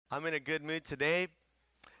I'm in a good mood today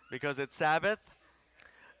because it's Sabbath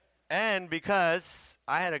and because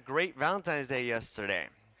I had a great Valentine's Day yesterday.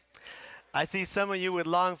 I see some of you with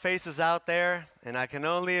long faces out there, and I can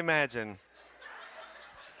only imagine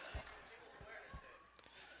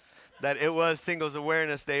that it was Singles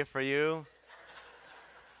Awareness Day for you,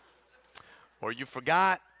 or you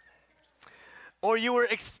forgot, or you were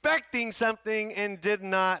expecting something and did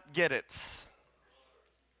not get it.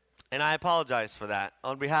 And I apologize for that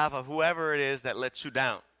on behalf of whoever it is that let you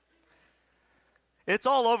down. It's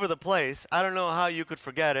all over the place. I don't know how you could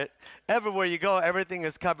forget it. Everywhere you go, everything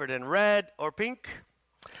is covered in red or pink.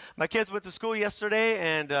 My kids went to school yesterday,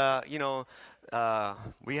 and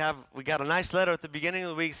we got a nice letter at the beginning of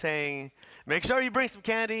the week saying, make sure you bring some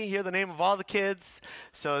candy. Hear the name of all the kids.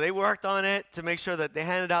 So they worked on it to make sure that they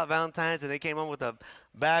handed out Valentines, and they came home with a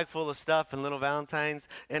bag full of stuff and little Valentines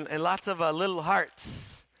and lots of little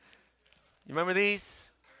hearts. You remember these?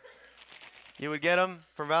 You would get them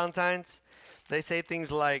for Valentine's. They say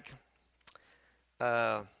things like, these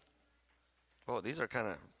are kind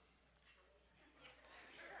of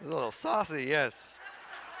a little saucy, yes.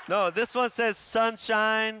 No, this one says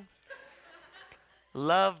sunshine,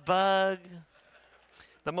 love bug.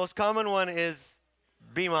 The most common one is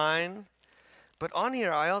be mine. But on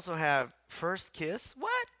here, I also have first kiss.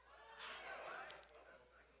 What?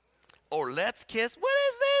 Or let's kiss. What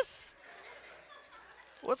is this?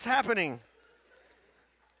 What's happening?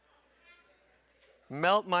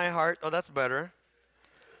 Melt my heart. Oh, that's better.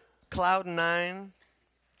 Cloud 9.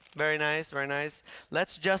 Very nice, very nice.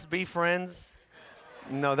 Let's just be friends.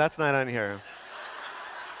 No, that's not on here.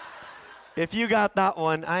 If you got that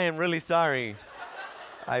one, I am really sorry.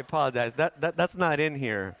 I apologize. That's not in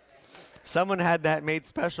here. Someone had that made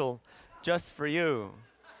special just for you.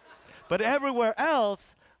 But everywhere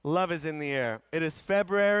else, love is in the air. It is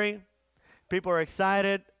February. People are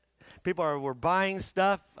excited. People were buying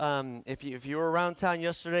stuff. If you were around town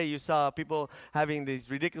yesterday, you saw people having these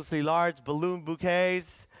ridiculously large balloon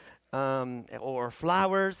bouquets or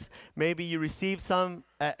flowers. Maybe you received some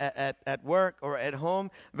at work or at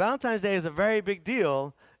home. Valentine's Day is a very big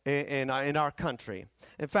deal in our country.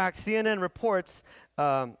 In fact, CNN reports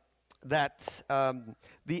that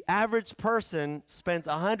the average person spends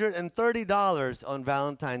 $130 on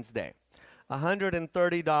Valentine's Day.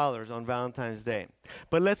 $130 on Valentine's Day.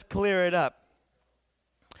 But let's clear it up.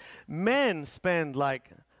 Men spend like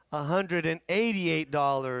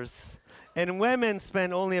 $188, and women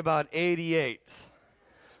spend only about $88.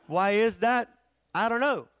 Why is that? I don't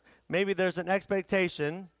know. Maybe there's an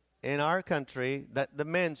expectation in our country that the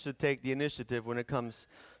men should take the initiative when it comes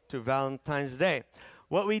to Valentine's Day.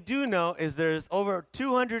 What we do know is there's over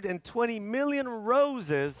 220 million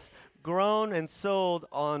roses grown and sold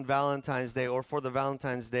on Valentine's Day or for the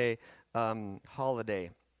Valentine's Day holiday.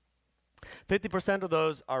 50% of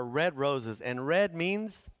those are red roses, and red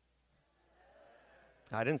means,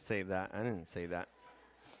 I didn't say that.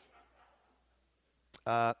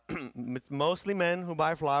 It's mostly men who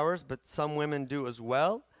buy flowers, but some women do as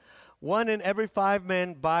well. 1 in every 5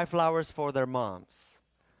 men buy flowers for their moms.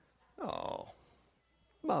 Oh,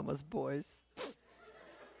 mama's boys.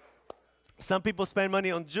 Some people spend money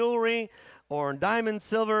on jewelry or on diamond,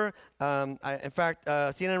 silver. In fact,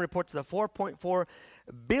 CNN reports that $4.4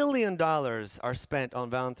 billion are spent on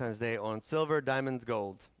Valentine's Day on silver, diamonds,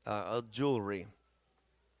 gold, jewelry.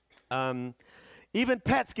 Even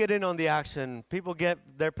pets get in on the action. People get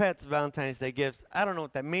their pets Valentine's Day gifts. I don't know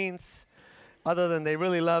what that means, other than they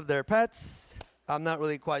really love their pets. I'm not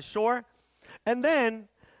really quite sure. And then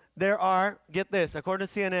there are, get this, according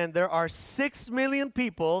to CNN, there are 6 million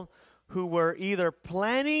people who were either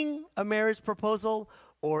planning a marriage proposal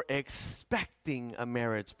or expecting a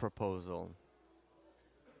marriage proposal.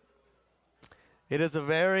 It is a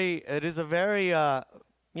very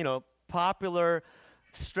popular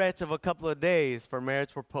stretch of a couple of days for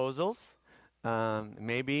marriage proposals.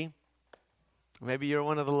 Maybe you're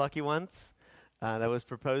one of the lucky ones that was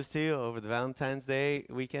proposed to you over the Valentine's Day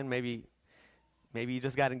weekend. Maybe you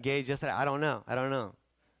just got engaged yesterday. I don't know.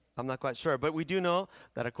 I'm not quite sure. But we do know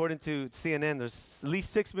that according to CNN, there's at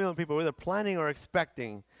least 6 million people either planning or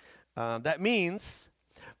expecting. That means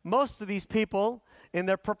most of these people, in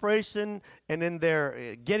their preparation and in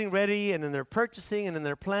their getting ready and in their purchasing and in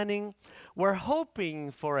their planning, were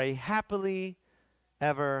hoping for a happily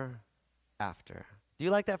ever after. Do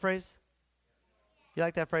you like that phrase? You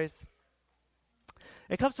like that phrase?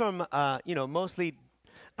 It comes from, mostly,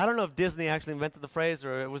 I don't know if Disney actually invented the phrase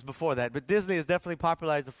or it was before that, but Disney has definitely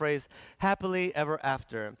popularized the phrase happily ever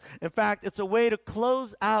after. In fact, it's a way to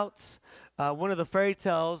close out one of the fairy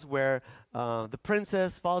tales where the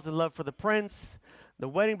princess falls in love for the prince. the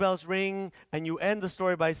wedding bells ring, and you end the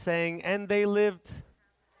story by saying, and they lived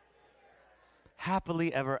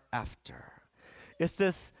happily ever after. It's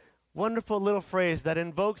this wonderful little phrase that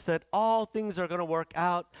invokes that all things are going to work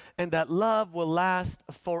out and that love will last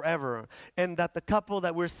forever, and that the couple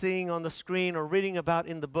that we're seeing on the screen or reading about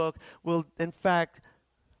in the book will, in fact,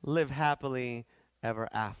 live happily ever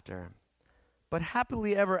after. But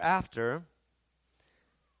happily ever after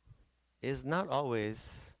is not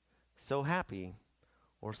always so happy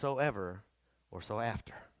or so ever or so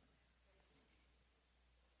after.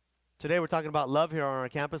 Today we're talking about love here on our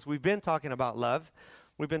campus. We've been talking about love.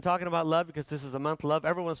 We've been talking about love because this is a month of love.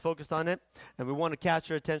 Everyone's focused on it, and we want to catch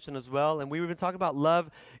your attention as well. And we've been talking about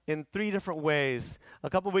love in 3 different ways. A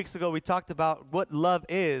couple of weeks ago, we talked about what love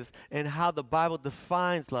is and how the Bible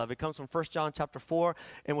defines love. It comes from 1 John chapter 4,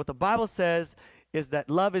 and what the Bible says is that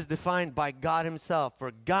love is defined by God himself.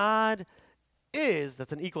 For God is,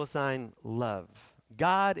 that's an equal sign, love.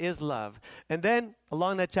 God is love. And then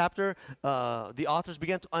along that chapter, the authors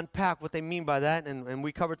began to unpack what they mean by that, and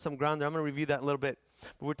we covered some ground there. I'm going to review that in a little bit.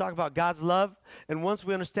 But we're talking about God's love, and once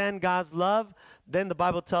we understand God's love, then the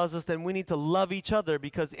Bible tells us that we need to love each other,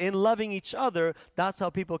 because in loving each other, that's how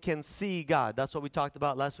people can see God. That's what we talked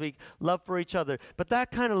about last week, love for each other. But that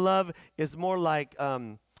kind of love is more like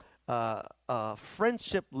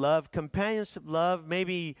friendship love, companionship love,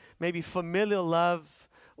 maybe familial love,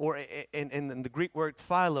 or in the Greek word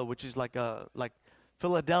philo, which is like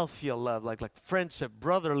Philadelphia love, like friendship,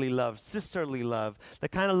 brotherly love, sisterly love, the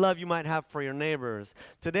kind of love you might have for your neighbors.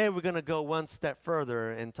 Today we're going to go one step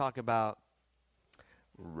further and talk about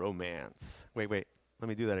romance. Wait, let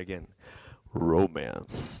me do that again.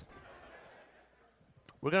 Romance.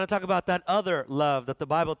 We're going to talk about that other love that the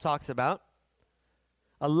Bible talks about,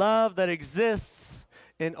 a love that exists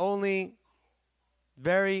in only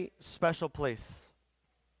very special place.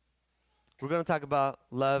 We're going to talk about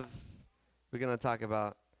love. We're going to talk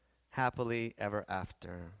about happily ever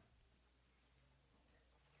after.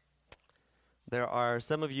 There are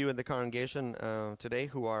some of you in the congregation today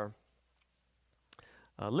who are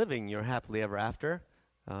living your happily ever after.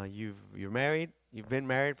 You're married. You've been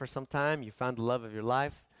married for some time. You found the love of your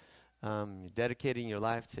life. You're dedicating your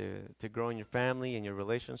life to growing your family and your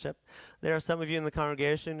relationship. There are some of you in the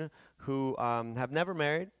congregation who have never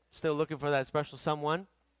married, still looking for that special someone.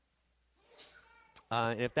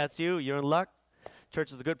 And if that's you, you're in luck.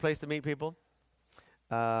 Church is a good place to meet people.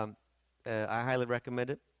 I highly recommend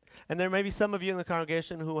it. And there may be some of you in the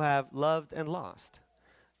congregation who have loved and lost,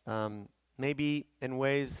 maybe in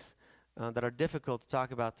ways that are difficult to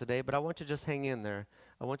talk about today, but I want you to just hang in there.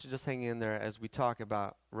 I want you to just hang in there as we talk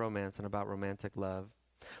about romance and about romantic love.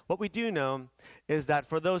 What we do know is that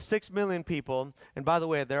for those 6 million people, and by the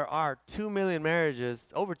way, there are 2 million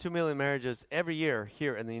marriages, over 2 million marriages every year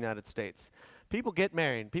here in the United States. People get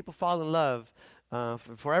married. People fall in love.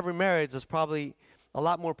 For every marriage, there's probably a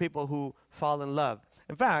lot more people who fall in love.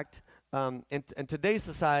 In fact, in today's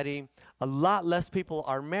society, a lot less people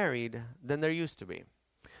are married than there used to be.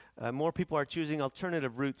 More people are choosing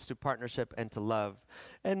alternative routes to partnership and to love.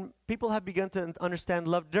 And people have begun to understand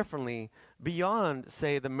love differently beyond,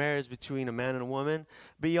 say, the marriage between a man and a woman,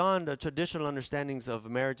 beyond the traditional understandings of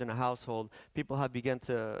marriage and a household. People have begun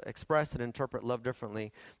to express and interpret love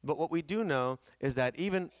differently. But what we do know is that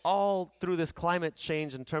even all through this climate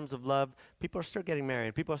change in terms of love, people are still getting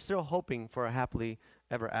married. People are still hoping for a happily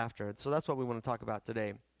ever after. So that's what we want to talk about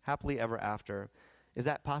today. Happily ever after. Is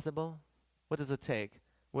that possible? What does it take?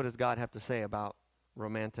 What does God have to say about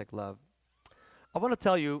romantic love? I want to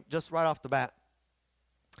tell you, just right off the bat,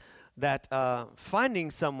 that finding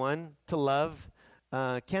someone to love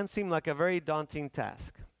can seem like a very daunting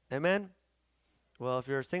task. Amen? Well, if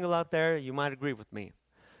you're single out there, you might agree with me.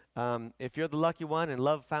 If you're the lucky one and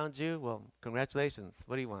love found you, well, congratulations.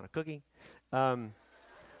 What do you want, a cookie?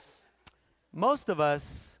 Most of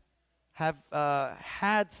us have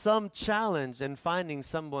had some challenge in finding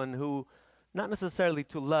someone who, not necessarily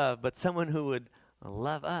to love, but someone who would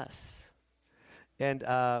love us. And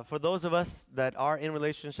for those of us that are in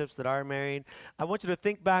relationships, that are married, I want you to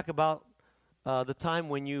think back about the time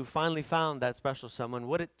when you finally found that special someone,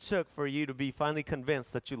 what it took for you to be finally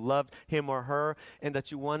convinced that you loved him or her and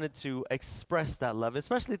that you wanted to express that love.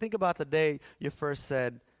 Especially think about the day you first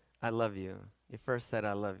said, I love you. You first said,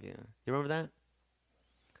 I love you. You remember that?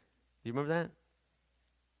 Do you remember that?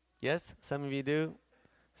 Yes? Some of you do.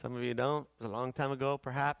 Some of you don't. It was a long time ago,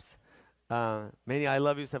 perhaps. Many I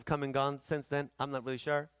love yous have come and gone since then. I'm not really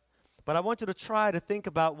sure. But I want you to try to think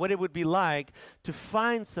about what it would be like to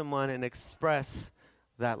find someone and express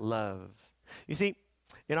that love. You see,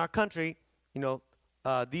 in our country,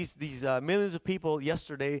 these millions of people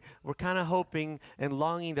yesterday were kind of hoping and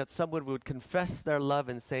longing that someone would confess their love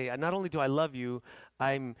and say, not only do I love you,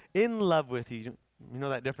 I'm in love with you. You know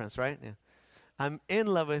that difference, right? Yeah. I'm in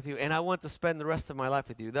love with you, and I want to spend the rest of my life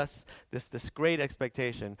with you. That's this great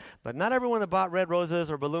expectation. But not everyone that bought red roses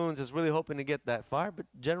or balloons is really hoping to get that far. But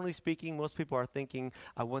generally speaking, most people are thinking,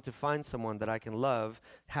 I want to find someone that I can love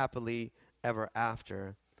happily ever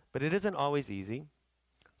after. But it isn't always easy.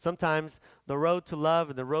 Sometimes the road to love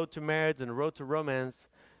and the road to marriage and the road to romance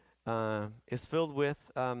is filled with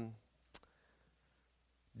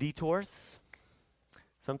detours.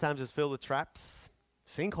 Sometimes it's filled with traps,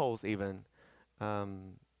 sinkholes even.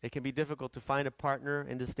 It can be difficult to find a partner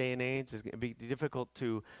in this day and age. It can be difficult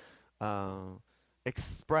to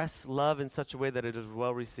express love in such a way that it is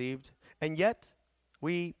well received. And yet,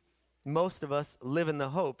 most of us live in the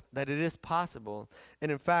hope that it is possible.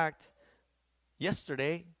 And in fact,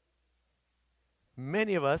 yesterday,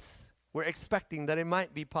 many of us were expecting that it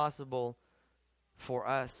might be possible for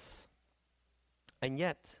us. And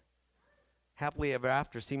yet, happily ever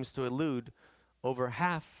after seems to elude over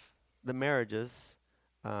half the marriages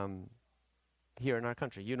here in our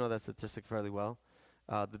country. You know that statistic fairly well.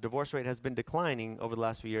 The divorce rate has been declining over the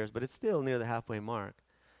last few years, but it's still near the halfway mark.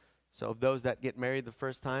 So of those that get married the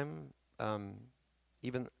first time,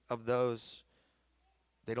 even of those,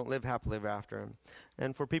 they don't live happily ever after.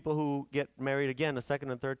 And for people who get married again a second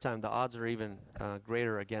and third time, the odds are even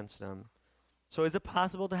greater against them. So is it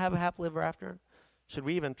possible to have a happily ever after? Should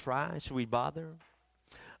we even try? Should we bother?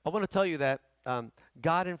 I want to tell you that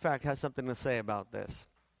God, in fact, has something to say about this.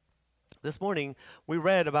 This morning, we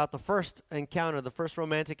read about the first encounter, the first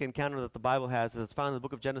romantic encounter that the Bible has. It's found in the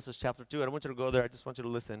book of Genesis chapter 2. I don't want you to go there. I just want you to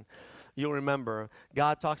listen. You'll remember.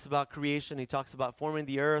 God talks about creation. He talks about forming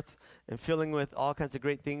the earth and filling with all kinds of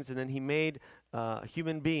great things. And then he made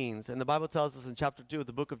human beings. And the Bible tells us in chapter 2 of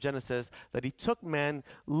the book of Genesis that he took man,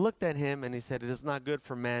 looked at him, and he said, it is not good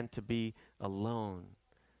for man to be alone.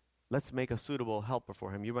 Let's make a suitable helper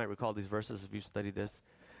for him. You might recall these verses if you've studied this.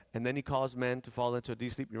 And then he caused man to fall into a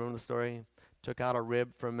deep sleep. You remember the story? Took out a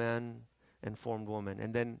rib from man and formed woman.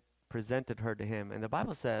 And then presented her to him. And the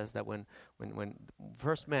Bible says that when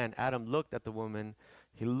first man, Adam, looked at the woman,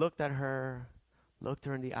 he looked at her, looked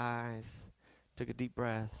her in the eyes, took a deep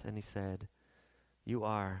breath, and he said, you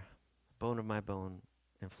are bone of my bone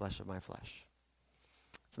and flesh of my flesh.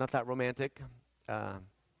 It's not that romantic,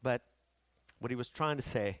 but what he was trying to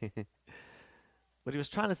say,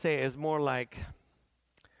 is more like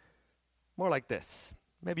this.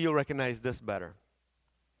 Maybe you'll recognize this better.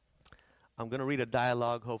 I'm going to read a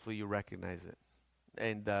dialogue. Hopefully you recognize it.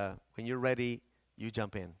 And when you're ready, you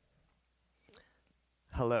jump in.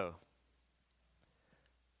 Hello.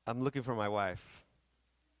 I'm looking for my wife.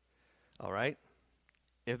 All right?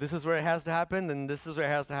 If this is where it has to happen, then this is where it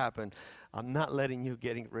has to happen. I'm not letting you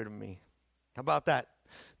get rid of me. How about that?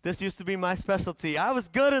 This used to be my specialty. I was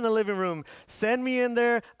good in the living room. Send me in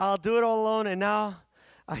there. I'll do it all alone. And now,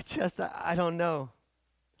 I don't know.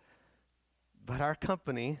 But our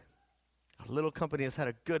little company has had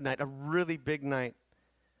a good night, a really big night.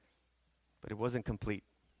 But it wasn't complete.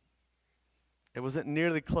 It wasn't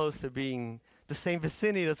nearly close to being the same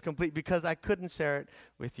vicinity as complete because I couldn't share it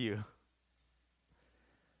with you.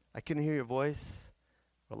 I couldn't hear your voice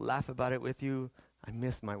or laugh about it with you. I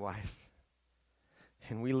miss my wife.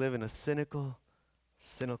 And we live in a cynical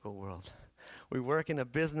world. We work in a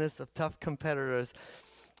business of tough competitors.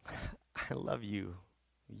 I love you.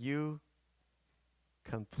 You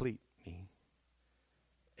complete me.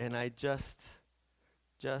 And I just,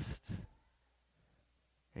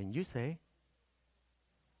 and you say,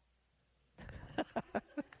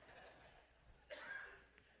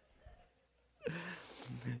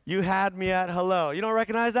 you had me at hello. You don't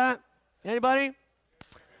recognize that? Anybody?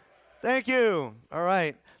 Thank you. All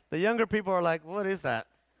right. The younger people are like, what is that?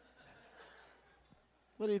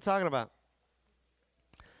 What are you talking about?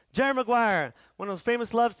 Jerry Maguire, one of those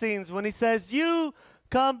famous love scenes when he says, you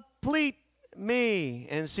complete me.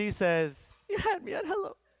 And she says, you had me at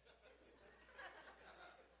hello.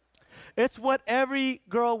 It's what every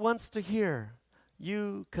girl wants to hear.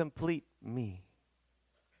 You complete me.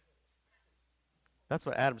 That's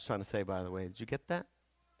what Adam's trying to say, by the way. Did you get that?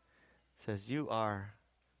 It says, you are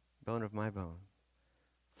bone of my bone,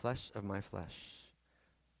 flesh of my flesh.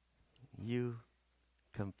 You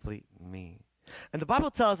complete me. And the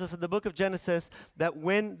Bible tells us in the book of Genesis that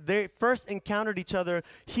when they first encountered each other,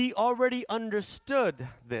 he already understood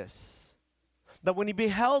this. That when he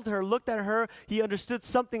beheld her, looked at her, he understood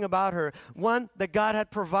something about her. One, that God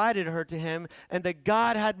had provided her to him, and that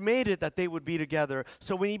God had made it that they would be together.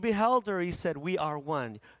 So when he beheld her, he said, we are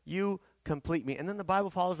one. You complete me. And then the Bible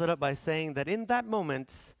follows it up by saying that in that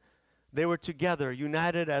moment, they were together,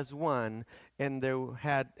 united as one, and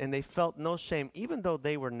they felt no shame, even though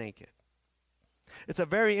they were naked. It's a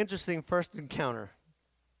very interesting first encounter,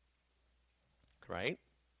 right?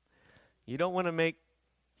 You want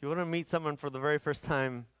to meet someone for the very first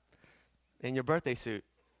time in your birthday suit,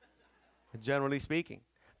 generally speaking.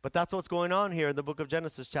 But that's what's going on here in the book of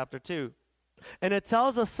Genesis chapter 2. And it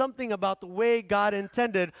tells us something about the way God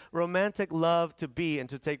intended romantic love to be and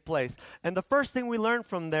to take place. And the first thing we learn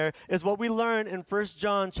from there is what we learn in 1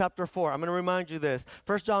 John chapter 4. I'm going to remind you this.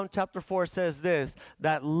 1 John chapter 4 says this,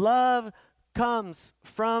 that love comes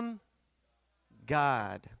from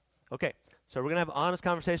God. Okay, so we're going to have an honest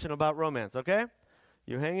conversation about romance, okay?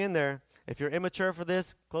 You hang in there. If you're immature for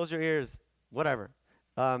this, close your ears, whatever.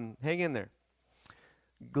 Hang in there.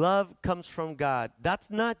 Love comes from God.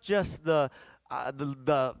 That's not just the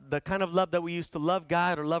kind of love that we used to love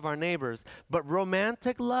God or love our neighbors, but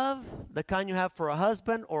romantic love, the kind you have for a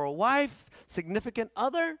husband or a wife, significant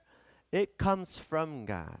other, it comes from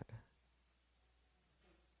God.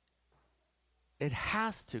 It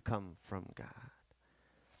has to come from God.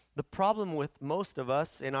 The problem with most of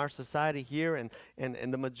us in our society here and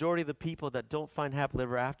the majority of the people that don't find happily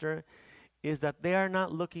ever after is that they are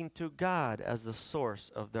not looking to God as the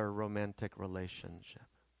source of their romantic relationship.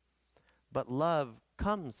 But love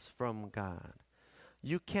comes from God.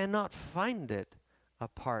 You cannot find it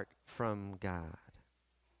apart from God.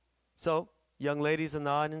 So, young ladies in the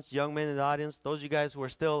audience, young men in the audience, those of you guys who are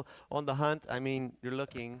still on the hunt, you're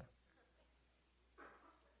looking.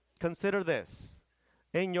 Consider this.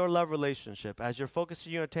 In your love relationship, as you're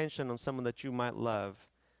focusing your attention on someone that you might love,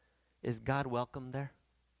 is God welcome there?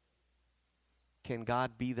 Can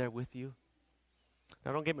God be there with you?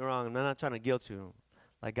 Now, don't get me wrong. I'm not trying to guilt you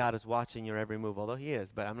like God is watching your every move, although he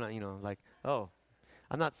is. But I'm not,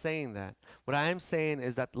 I'm not saying that. What I am saying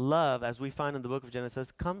is that love, as we find in the book of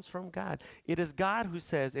Genesis, comes from God. It is God who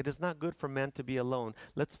says, it is not good for man to be alone.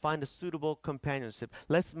 Let's find a suitable companionship.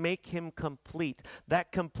 Let's make him complete.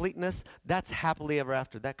 That completeness, that's happily ever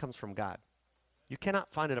after. That comes from God. You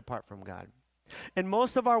cannot find it apart from God. And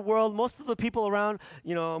most of our world, most of the people around,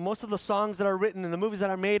 most of the songs that are written and the movies that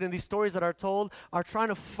are made and these stories that are told are trying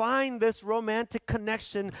to find this romantic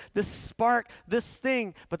connection, this spark, this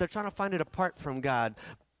thing, but they're trying to find it apart from God.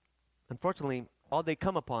 Unfortunately, all they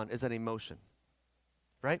come upon is an emotion,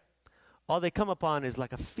 right? All they come upon is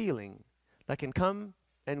like a feeling that can come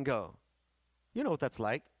and go. You know what that's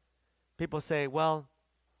like. People say, well,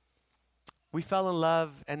 we fell in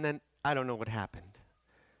love and then I don't know what happened.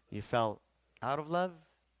 You fell out of love?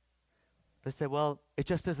 They say, well, it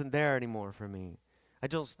just isn't there anymore for me. I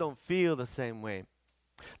just don't feel the same way.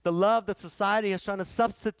 The love that society is trying to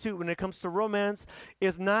substitute when it comes to romance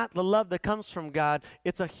is not the love that comes from God.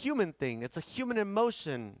 It's a human thing. It's a human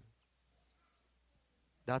emotion.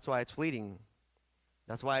 That's why it's fleeting.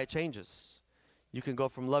 That's why it changes. You can go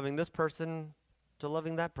from loving this person to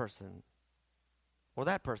loving that person, or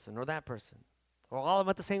that person, or that person, or all of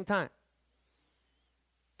them at the same time.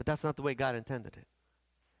 But that's not the way God intended it.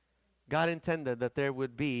 God intended that there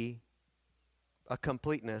would be a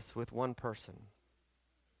completeness with one person.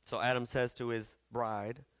 So Adam says to his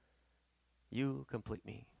bride, you complete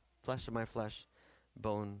me, flesh of my flesh,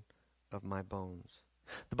 bone of my bones.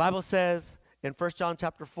 The Bible says in 1 John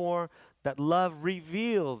chapter 4 that love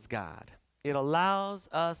reveals God. It allows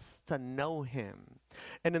us to know him.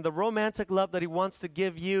 And in the romantic love that he wants to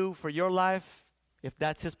give you for your life, if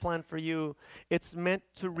that's his plan for you, it's meant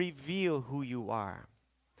to reveal who you are.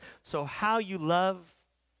 So how you love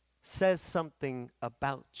says something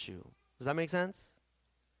about you. Does that make sense?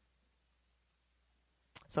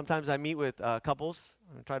 Sometimes I meet with couples.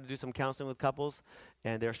 I try to do some counseling with couples,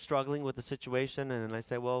 and they're struggling with the situation, and I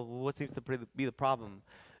say, well, what seems to be the problem?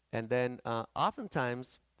 And then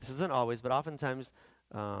oftentimes, this isn't always, but oftentimes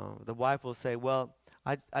the wife will say, well,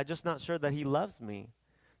 I'm just not sure that he loves me.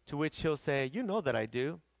 To which he'll say, you know that I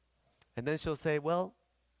do. And then she'll say, well,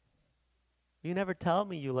 you never tell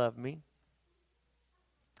me you love me.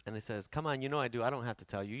 And he says, come on, you know I do. I don't have to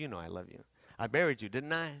tell you. You know I love you. I buried you,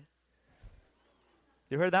 didn't I?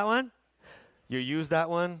 You heard that one? You used that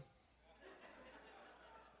one?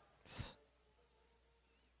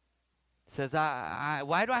 Says,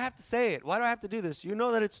 why do I have to say it? Why do I have to do this? You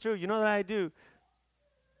know that it's true. You know that I do.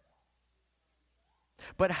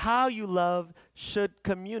 But how you love should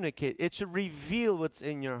communicate. It should reveal what's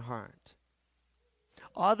in your heart.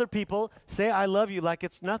 Other people say, I love you like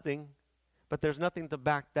it's nothing, but there's nothing to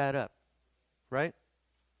back that up, right?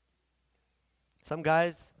 Some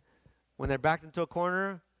guys, when they're backed into a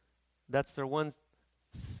corner, that's their one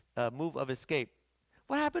move of escape.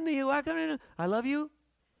 What happened to you? Why couldn't you? I love you.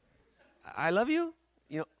 I love you.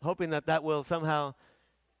 Hoping that will somehow,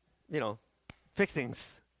 fix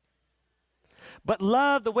things. But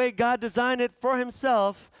love, the way God designed it for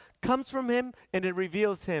himself, comes from him and it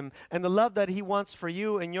reveals him. And the love that he wants for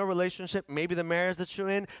you in your relationship, maybe the marriage that you're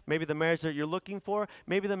in, maybe the marriage that you're looking for,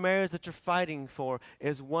 maybe the marriage that you're fighting for,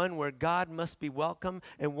 is one where God must be welcome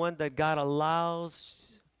and one that God allows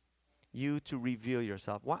you to reveal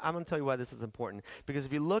yourself. I'm going to tell you why this is important. Because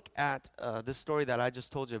if you look at this story that I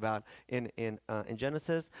just told you about in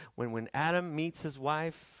Genesis, when Adam meets his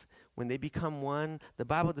wife, when they become one, the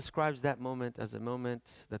Bible describes that moment as a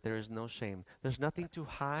moment that there is no shame. There's nothing to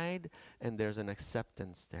hide, and there's an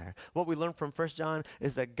acceptance there. What we learn from 1 John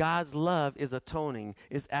is that God's love is atoning,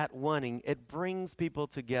 is at one-ing. It brings people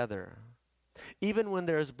together. Even when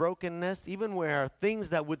there is brokenness, even where there are things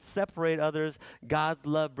that would separate others, God's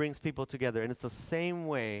love brings people together. And it's the same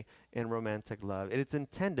way in romantic love. It's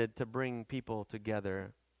intended to bring people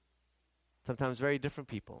together, sometimes very different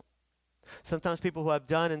people. Sometimes people who have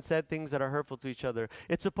done and said things that are hurtful to each other.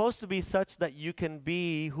 It's supposed to be such that you can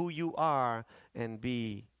be who you are and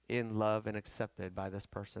be in love and accepted by this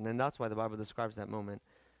person. And that's why the Bible describes that moment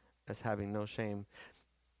as having no shame.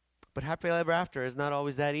 But happily ever after is not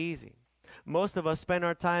always that easy. Most of us spend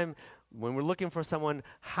our time, when we're looking for someone,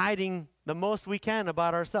 hiding the most we can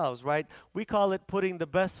about ourselves, right? We call it putting the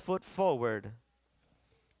best foot forward,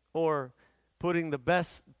 or putting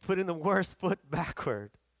the worst foot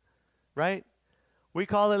backward. Right? We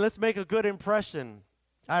call it, let's make a good impression.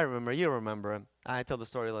 I remember, you remember. I tell the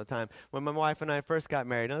story all the time. When my wife and I first got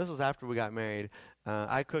married, now this was after we got married,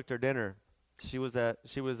 I cooked her dinner. She was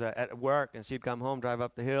at work, and she'd come home, drive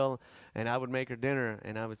up the hill, and I would make her dinner,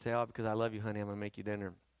 and I would say, oh, because I love you, honey, I'm going to make you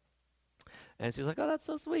dinner. And she was like, oh, that's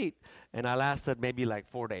so sweet. And I lasted maybe like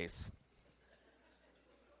 4 days.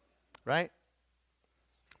 Right?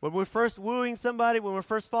 When we're first wooing somebody, when we're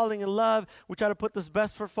first falling in love, we try to put this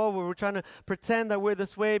best foot forward. We're trying to pretend that we're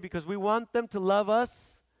this way because we want them to love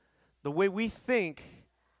us the way we think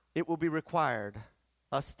it will be required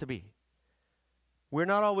us to be. We're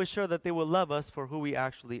not always sure that they will love us for who we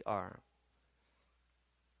actually are.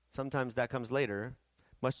 Sometimes that comes later,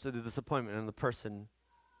 much to the disappointment of the person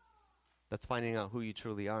that's finding out who you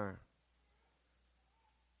truly are.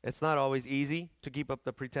 It's not always easy to keep up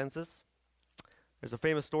the pretenses. There's a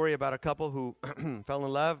famous story about a couple who fell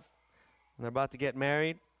in love, and they're about to get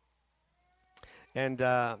married. And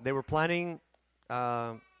they were planning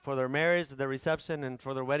for their marriage, their reception, and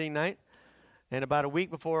for their wedding night. And about a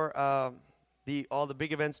week before all the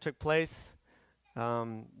big events took place,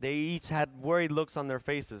 they each had worried looks on their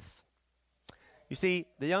faces. You see,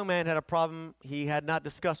 the young man had a problem he had not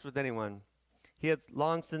discussed with anyone. He had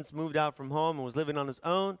long since moved out from home and was living on his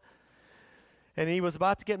own. And he was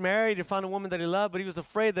about to get married and found a woman that he loved, but he was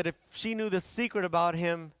afraid that if she knew the secret about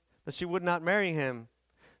him, that she would not marry him.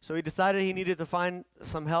 So he decided he needed to find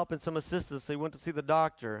some help and some assistance, so he went to see the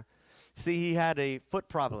doctor. See, he had a foot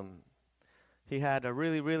problem. He had a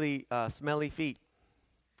really, really smelly feet,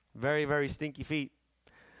 very, very stinky feet.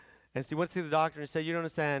 And so he went to see the doctor and said, you don't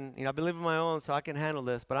understand, I've been living my own, so I can handle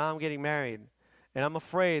this, but I'm getting married. And I'm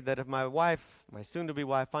afraid that if my wife, my soon-to-be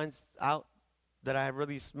wife, finds out that I have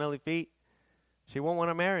really smelly feet, she won't want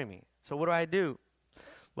to marry me. So what do I do?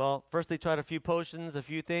 Well, first they tried a few potions, a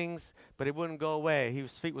few things, but it wouldn't go away.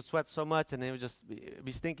 His feet would sweat so much and it would just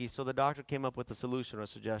be stinky. So the doctor came up with a solution or a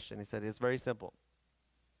suggestion. He said, it's very simple.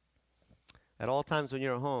 At all times when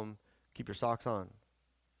you're at home, keep your socks on.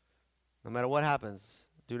 No matter what happens,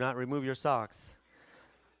 do not remove your socks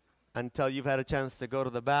until you've had a chance to go to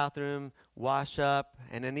the bathroom, wash up,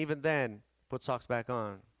 and then even then, put socks back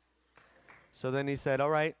on. So then he said, all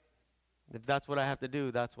right, if that's what I have to do,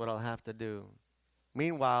 that's what I'll have to do.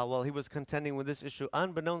 Meanwhile, while he was contending with this issue,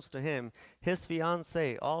 unbeknownst to him, his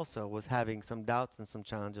fiancée also was having some doubts and some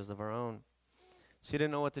challenges of her own. She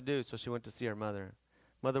didn't know what to do, so she went to see her mother.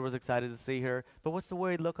 Mother was excited to see her. But what's the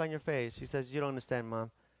worried look on your face? She says, you don't understand, Mom.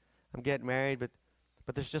 I'm getting married, but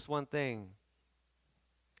there's just one thing.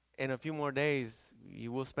 In a few more days,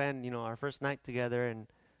 you will spend, our first night together, and,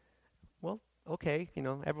 well, okay,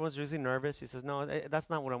 everyone's usually nervous. She says, no, that's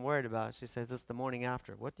not what I'm worried about. She says, it's the morning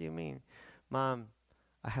after. What do you mean? Mom,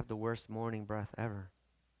 I have the worst morning breath ever.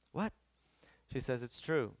 What? She says, it's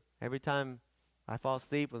true. Every time I fall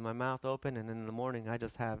asleep with my mouth open, and in the morning I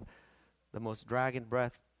just have the most dragging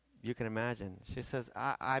breath you can imagine. She says,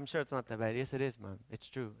 I'm sure it's not that bad. Yes, it is, Mom. It's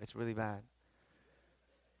true. It's really bad.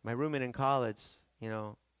 My roommate in college,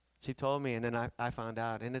 she told me, and then I found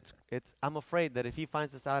out. And I'm afraid that if he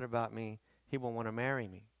finds this out about me, he won't want to marry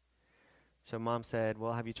me. So Mom said,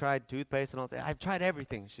 well, have you tried toothpaste and all that? I've tried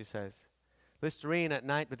everything, she says. Listerine at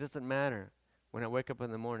night, but it doesn't matter. When I wake up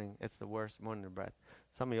in the morning, it's the worst morning breath.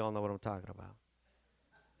 Some of you all know what I'm talking about.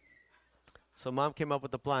 So Mom came up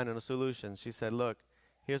with a plan and a solution. She said, look,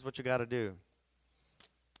 here's what you got to do.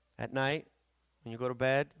 At night, when you go to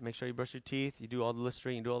bed, make sure you brush your teeth, you do all the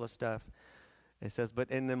Listerine, you do all the stuff. It says, but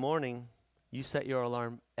in the morning, you set your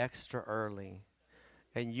alarm extra early.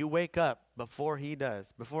 And you wake up before he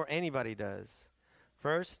does, before anybody does.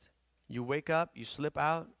 First, you wake up, you slip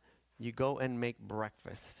out, you go and make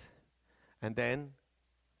breakfast. And then,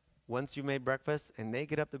 once you made breakfast and they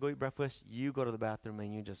get up to go eat breakfast, you go to the bathroom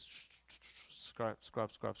and you just scrub,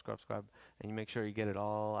 and you make sure you get it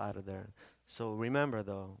all out of there. So remember,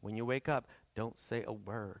 though, when you wake up, don't say a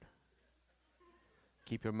word.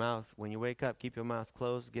 Keep your mouth, when you wake up, keep your mouth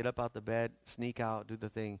closed. Get up out the bed, sneak out, do the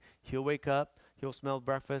thing. He'll wake up, he'll smell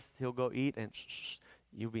breakfast, he'll go eat, and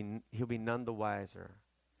he'll be none the wiser.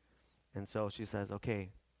 And so she says, okay,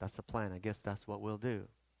 that's the plan. I guess that's what we'll do.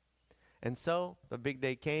 And so the big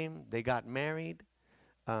day came. They got married.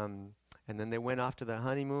 And then they went off to the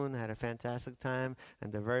honeymoon, had a fantastic time.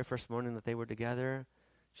 And the very first morning that they were together,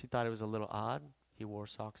 she thought it was a little odd. He wore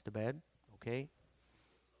socks to bed. Okay.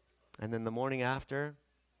 And then the morning after,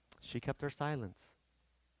 she kept her silence.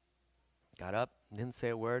 Got up, didn't say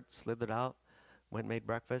a word, slithered out, went and made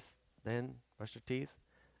breakfast, then brushed her teeth.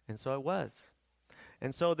 And so it was.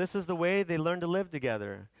 And so this is the way they learned to live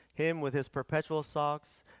together. Him with his perpetual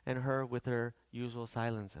socks and her with her usual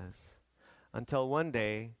silences. Until one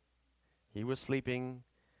day, he was sleeping,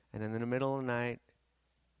 and in the middle of the night,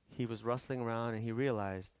 he was rustling around and he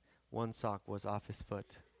realized one sock was off his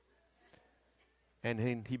foot.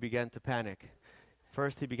 And he began to panic.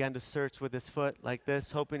 First, he began to search with his foot like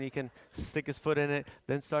this, hoping he can stick his foot in it.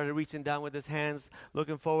 Then started reaching down with his hands,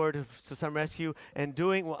 looking forward to some rescue. And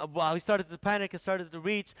while he started to panic and started to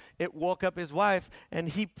reach, it woke up his wife. And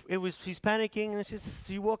he's panicking. And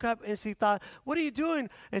she woke up and she thought, what are you doing?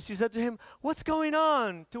 And she said to him, what's going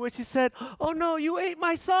on? To which he said, oh no, you ate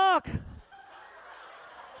my sock.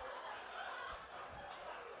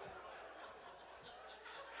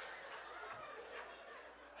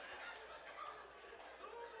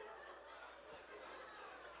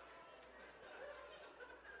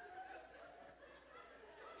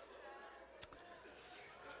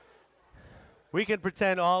 We can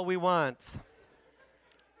pretend all we want.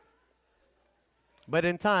 But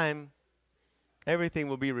in time, everything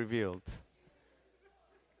will be revealed.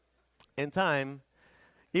 In time,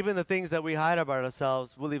 even the things that we hide about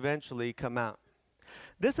ourselves will eventually come out.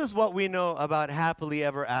 This is what we know about happily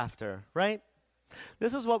ever after, right?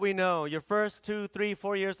 This is what we know. Your first 2, 3,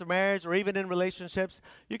 4 years of marriage, or even in relationships,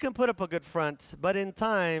 you can put up a good front. But in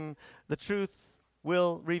time, the truth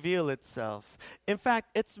will reveal itself. In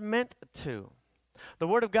fact, it's meant to. The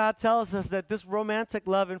Word of God tells us that this romantic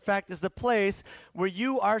love, in fact, is the place where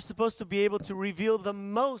you are supposed to be able to reveal the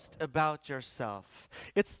most about yourself.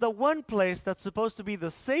 It's the one place that's supposed to be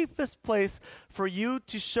the safest place for you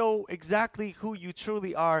to show exactly who you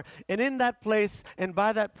truly are. And in that place and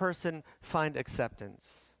by that person, find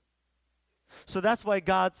acceptance. So that's why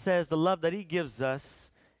God says the love that He gives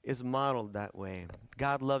us is modeled that way.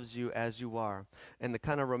 God loves you as you are. And the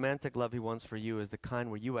kind of romantic love He wants for you is the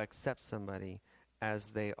kind where you accept somebody as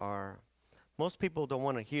they are. Most people don't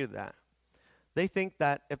want to hear that. They think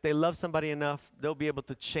that if they love somebody enough, they'll be able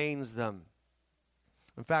to change them.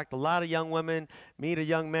 In fact, a lot of young women meet a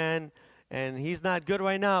young man, and he's not good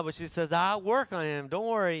right now, but she says, I'll work on him. Don't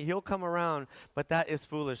worry, he'll come around. But that is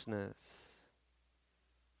foolishness.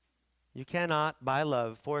 You cannot, by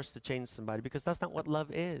love, force to change somebody, because that's not what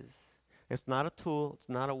love is. It's not a tool. It's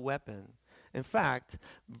not a weapon. In fact,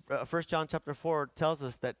 1 John chapter 4 tells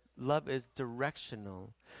us that love is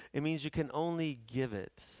directional. It means you can only give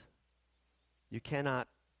it. You cannot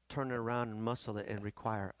turn it around and muscle it and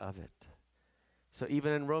require of it. So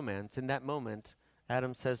even in romance, in that moment,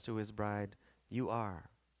 Adam says to his bride, you are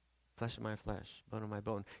flesh of my flesh, bone of my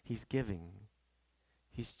bone. He's giving.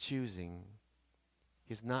 He's choosing.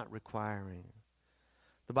 He's not requiring.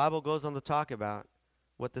 The Bible goes on to talk about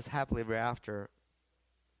what this happily ever after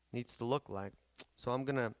needs to look like. So I'm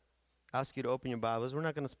going to ask you to open your Bibles. We're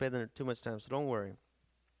not going to spend there too much time, so don't worry.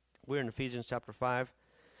 We're in Ephesians chapter 5,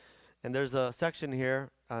 and there's a section here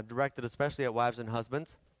directed especially at wives and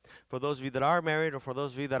husbands. For those of you that are married, or for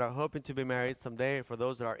those of you that are hoping to be married someday, or for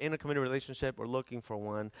those that are in a committed relationship or looking for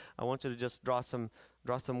one, I want you to just draw some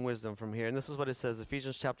wisdom from here. And this is what it says,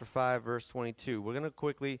 Ephesians chapter 5, verse 22. We're going to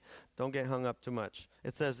quickly, don't get hung up too much.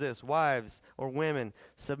 It says this, wives or women,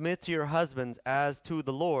 submit to your husbands as to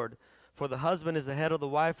the Lord. For the husband is the head of the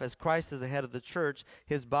wife, as Christ is the head of the church,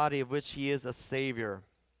 his body, of which he is a Savior.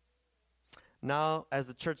 Now, as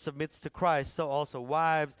the church submits to Christ, so also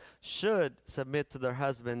wives should submit to their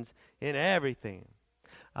husbands in everything.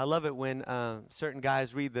 I love it when certain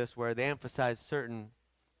guys read this, where they emphasize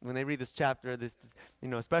when they read this chapter,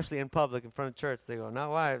 especially in public, in front of church, they go,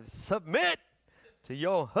 now wives, submit to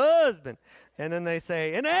your husband. And then they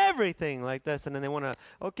say, in everything, like this. And then they want to,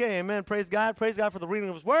 okay, amen, praise God for the reading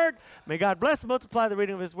of his word. May God bless and multiply the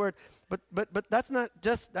reading of his word. But that's not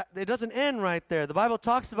just, it doesn't end right there. The Bible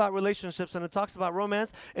talks about relationships, and it talks about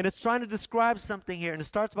romance, and it's trying to describe something here. And it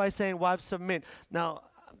starts by saying, wives, submit. Now,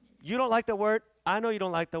 you don't like the word. I know you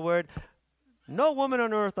don't like the word. No woman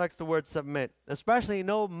on earth likes the word submit, especially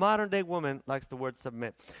no modern-day woman likes the word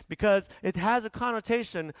submit, because it has a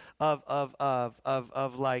connotation of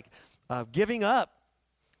giving up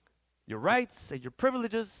your rights and your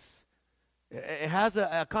privileges. It has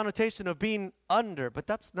a connotation of being under, but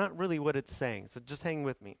that's not really what it's saying. So just hang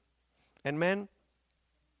with me. And men,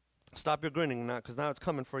 stop your grinning now, because now it's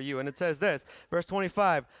coming for you. And it says this, verse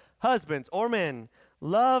 25, husbands or men,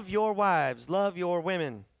 love your wives, love your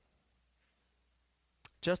women,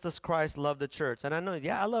 just as Christ loved the church. And I know,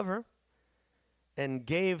 I love her. And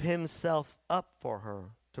gave himself up for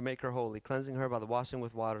her to make her holy, cleansing her by the washing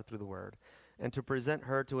with water through the word, and to present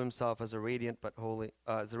her to himself as a radiant but holy,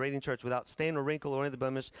 as a radiant church without stain or wrinkle or any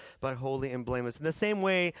blemish, but holy and blameless. In the same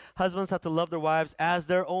way, husbands have to love their wives as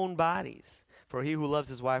their own bodies. For he who loves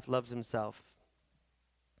his wife loves himself.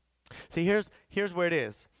 See, here's where it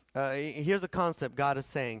is. Here's the concept God is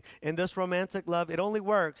saying. In this romantic love, it only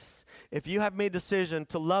works if you have made a decision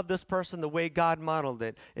to love this person the way God modeled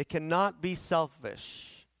it. It cannot be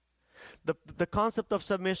selfish. The concept of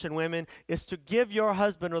submission, women, is to give your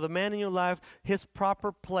husband or the man in your life his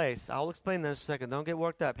proper place. I'll explain that in a second. Don't get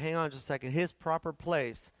worked up. Hang on just a second. His proper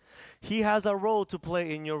place. He has a role to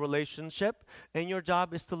play in your relationship, and your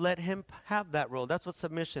job is to let him have that role. That's what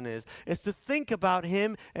submission is. It's to think about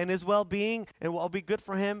him and his well-being and what will be good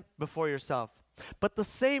for him before yourself. But the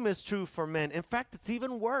same is true for men. In fact, it's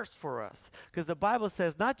even worse for us, because the Bible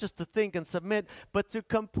says not just to think and submit, but to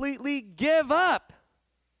completely give up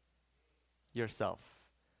yourself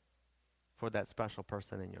for that special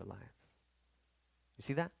person in your life. You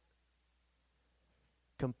see that?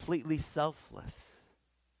 Completely selfless.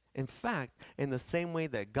 In fact, in the same way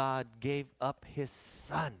that God gave up his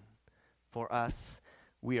son for us,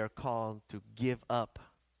 we are called to give up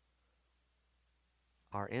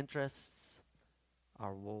our interests,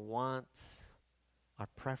 our wants, our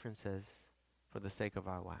preferences for the sake of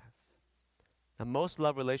our wife. And most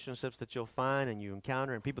love relationships that you'll find and you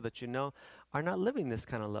encounter and people that you know are not living this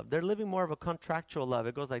kind of love. They're living more of a contractual love.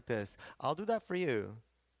 It goes like this: I'll do that for you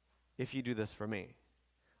if you do this for me.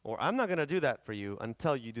 Or I'm not going to do that for you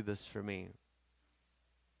until you do this for me.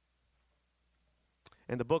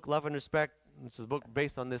 In the book Love and Respect, which is a book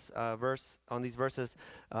based on this these verses,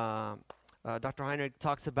 Dr. Heinrich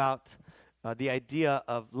talks about the idea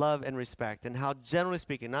of love and respect, and how, generally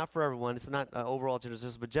speaking, not for everyone, it's not overall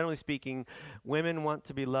generalization, but generally speaking, women want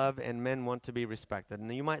to be loved and men want to be respected.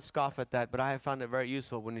 And you might scoff at that, but I have found it very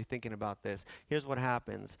useful when you're thinking about this. Here's what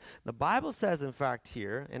happens. The Bible says, in fact,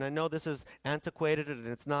 here, and I know this is antiquated and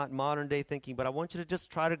it's not modern day thinking, but I want you to just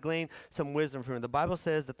try to glean some wisdom from it. The Bible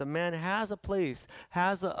says that the man has a place,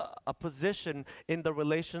 has a position in the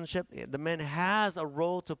relationship. The man has a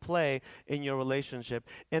role to play in your relationship,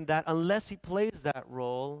 and that unless he plays that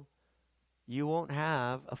role, you won't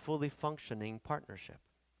have a fully functioning partnership.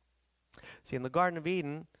 See, in the Garden of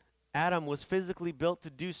Eden, Adam was physically built to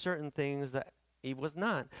do certain things that Eve was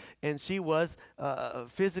not. And she was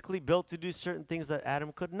physically built to do certain things that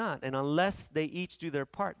Adam could not. And unless they each do their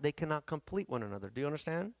part, they cannot complete one another. Do you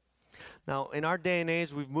understand? Now, in our day and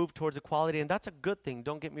age, we've moved towards equality, and that's a good thing,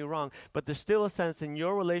 don't get me wrong. But there's still a sense in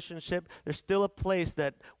your relationship, there's still a place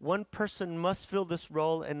that one person must fill this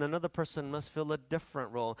role and another person must fill a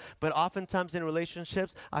different role. But oftentimes in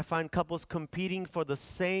relationships, I find couples competing for the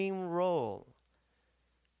same role.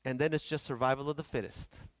 And then it's just survival of the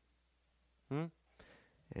fittest.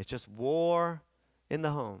 It's just war in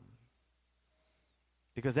the home.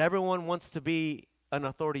 Because everyone wants to be an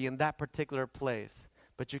authority in that particular place.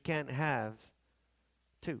 But you can't have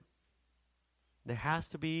two. There has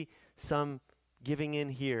to be some giving in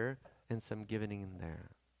here and some giving in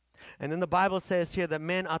there. And then the Bible says here that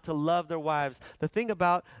men ought to love their wives. The thing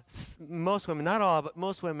about most women, not all, but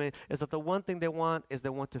most women, is that the one thing they want is they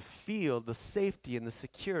want to feel the safety and the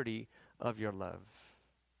security of your love.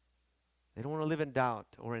 They don't want to live in doubt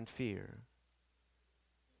or in fear.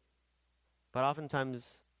 But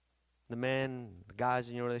oftentimes, the men, the guys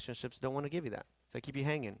in your relationships don't want to give you that. So keep you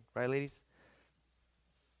hanging, right, ladies?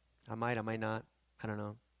 I might not. I don't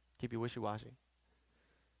know. Keep you wishy-washy.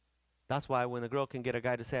 That's why when the girl can get a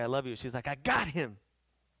guy to say, I love you, she's like, I got him.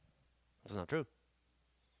 That's not true.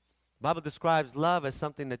 The Bible describes love as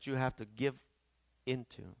something that you have to give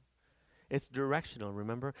into. It's directional,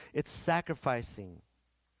 remember? It's sacrificing.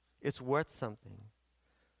 It's worth something.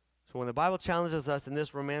 So when the Bible challenges us in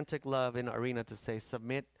this romantic love in arena to say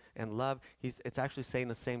submit and love, it's actually saying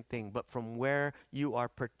the same thing, but from where you are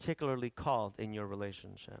particularly called in your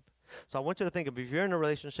relationship. So I want you to think of, if you're in a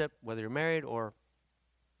relationship, whether you're married or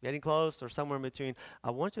getting close or somewhere in between, I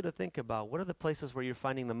want you to think about what are the places where you're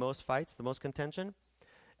finding the most fights, the most contention,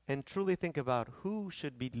 and truly think about who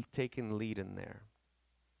should be taking the lead in there.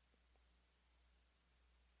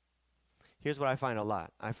 Here's what I find a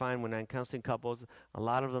lot. I find when I'm counseling couples, a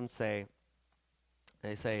lot of them say,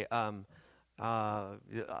 a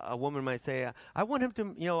woman might say, I want him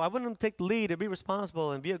to, I want him to take the lead and be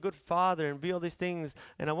responsible and be a good father and be all these things,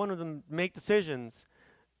 and I want him to make decisions.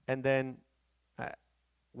 And then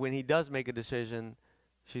when he does make a decision,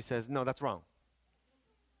 she says, no, that's wrong.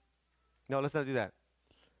 No, let's not do that.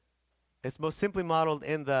 It's most simply modeled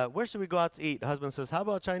in where should we go out to eat? The husband says, how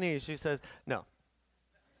about Chinese? She says, no.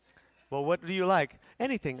 Well, what do you like?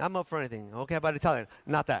 Anything. I'm up for anything. Okay, how about Italian?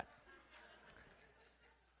 Not that.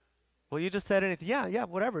 Well, you just said anything. Yeah,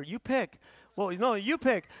 whatever. You pick. Well, no, you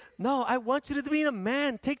pick. No, I want you to be the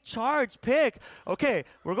man. Take charge. Pick. Okay,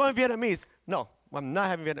 we're going Vietnamese. No, I'm not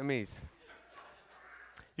having Vietnamese.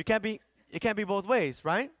 It can't be both ways,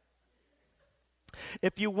 right?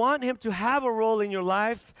 If you want him to have a role in your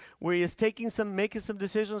life where he is making some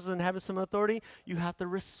decisions and having some authority, you have to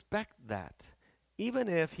respect that. Even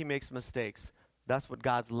if he makes mistakes, that's what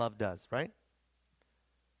God's love does, right?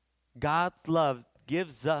 God's love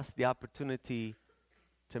gives us the opportunity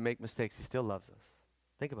to make mistakes. He still loves us.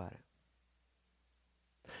 Think about it.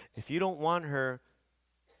 If you don't want her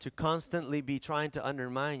to constantly be trying to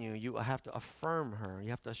undermine you, you have to affirm her.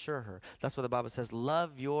 You have to assure her. That's what the Bible says.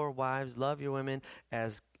 Love your wives, love your women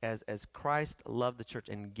as Christ loved the church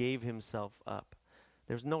and gave himself up.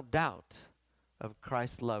 There's no doubt of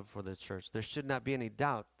Christ's love for the church. There should not be any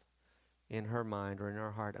doubt in her mind or in her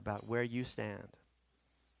heart about where you stand.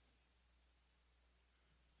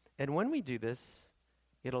 And when we do this,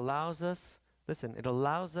 it allows us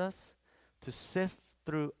to sift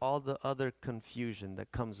through all the other confusion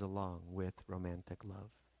that comes along with romantic love.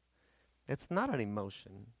 It's not an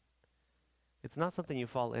emotion. It's not something you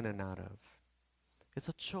fall in and out of. It's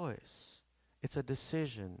a choice. It's a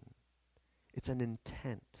decision. It's an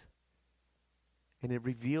intent. And it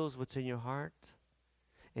reveals what's in your heart.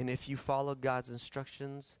 And if you follow God's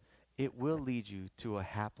instructions, it will lead you to a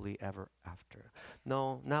happily ever after.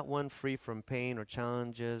 No, not one free from pain or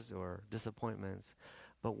challenges or disappointments,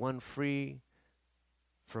 but one free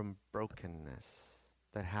from brokenness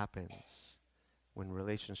that happens when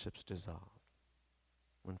relationships dissolve,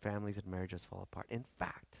 when families and marriages fall apart. In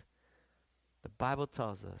fact, the Bible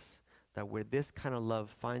tells us that where this kind of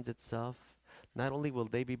love finds itself, not only will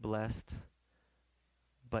they be blessed,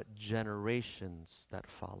 but generations that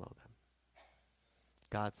follow them.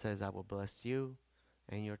 God says, I will bless you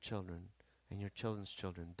and your children and your children's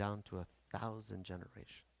children down to 1,000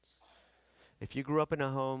 generations. If you grew up in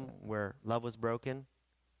a home where love was broken,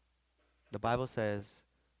 the Bible says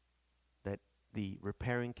that the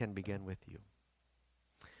repairing can begin with you.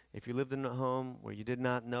 If you lived in a home where you did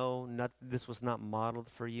not know, this was not modeled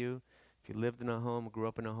for you, if you lived in a home, grew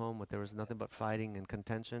up in a home where there was nothing but fighting and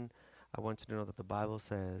contention, I want you to know that the Bible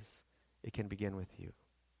says it can begin with you.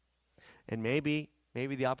 And maybe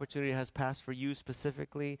the opportunity has passed for you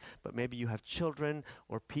specifically, but maybe you have children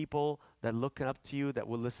or people that look up to you, that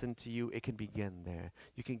will listen to you. It can begin there.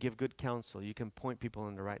 You can give good counsel. You can point people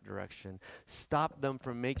in the right direction. Stop them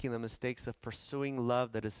from making the mistakes of pursuing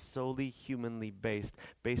love that is solely humanly based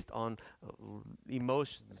on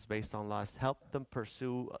emotions, based on lust. Help them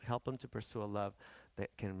to pursue a love that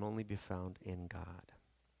can only be found in God.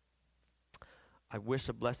 I wish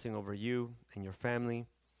a blessing over you and your family,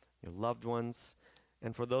 your loved ones,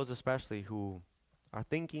 and for those especially who are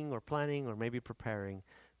thinking or planning or maybe preparing,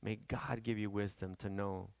 may God give you wisdom to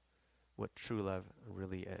know what true love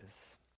really is.